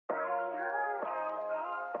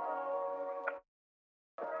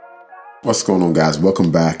What's going on, guys?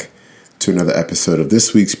 Welcome back to another episode of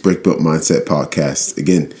this week's Brick-Built Mindset Podcast.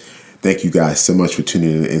 Again, thank you guys so much for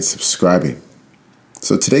tuning in and subscribing.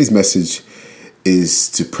 So today's message is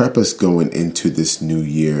to prep us going into this new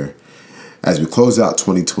year as we close out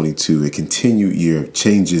 2022, a continued year of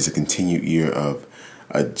changes, a continued year of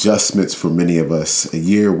adjustments for many of us, a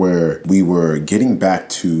year where we were getting back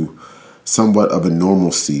to somewhat of a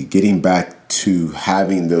normalcy, getting back to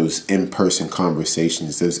having those in-person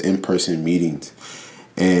conversations, those in-person meetings.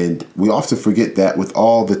 And we often forget that with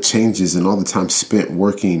all the changes and all the time spent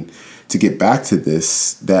working to get back to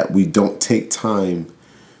this, that we don't take time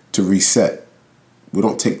to reset. We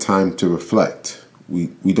don't take time to reflect. We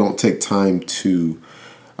don't take time to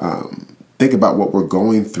think about what we're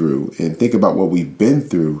going through and think about what we've been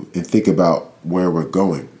through and think about where we're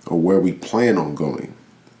going or where we plan on going.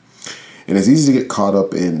 And it's easy to get caught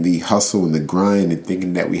up in the hustle and the grind and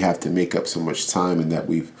thinking that we have to make up so much time and that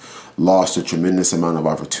we've lost a tremendous amount of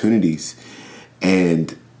opportunities.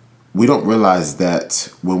 And we don't realize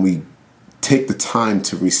that when we take the time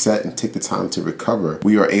to reset and take the time to recover,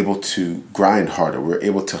 we are able to grind harder. We're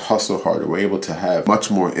able to hustle harder. We're able to have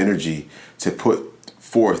much more energy to put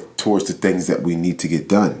forth towards the things that we need to get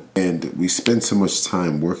done. And we spend so much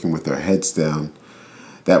time working with our heads down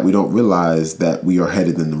that we don't realize that we are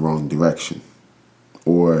headed in the wrong direction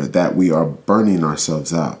or that we are burning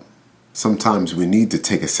ourselves out. Sometimes we need to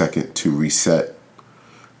take a second to reset,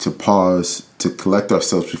 to pause, to collect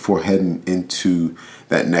ourselves before heading into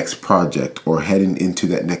that next project or heading into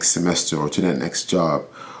that next semester or to that next job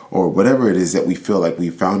or whatever it is that we feel like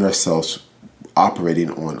we found ourselves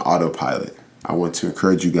operating on autopilot. I want to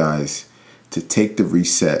encourage you guys to take the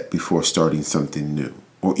reset before starting something new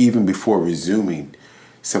or even before resuming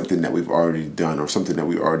something that we've already done or something that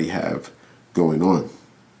we already have going on.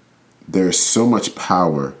 There's so much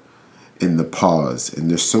power in the pause and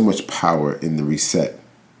there's so much power in the reset.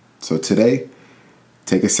 So today,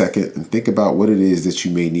 take a second and think about what it is that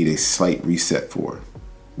you may need a slight reset for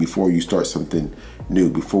before you start something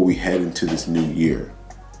new, before we head into this new year.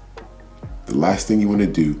 The last thing you want to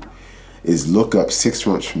do is look up 6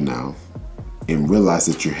 months from now and realize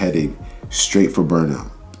that you're headed straight for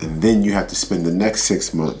burnout. And then you have to spend the next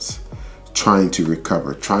 6 months trying to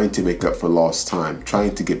recover, trying to make up for lost time,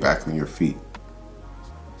 trying to get back on your feet.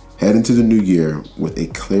 Head into the new year with a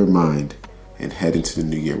clear mind and head into the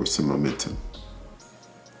new year with some momentum.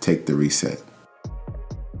 Take the reset.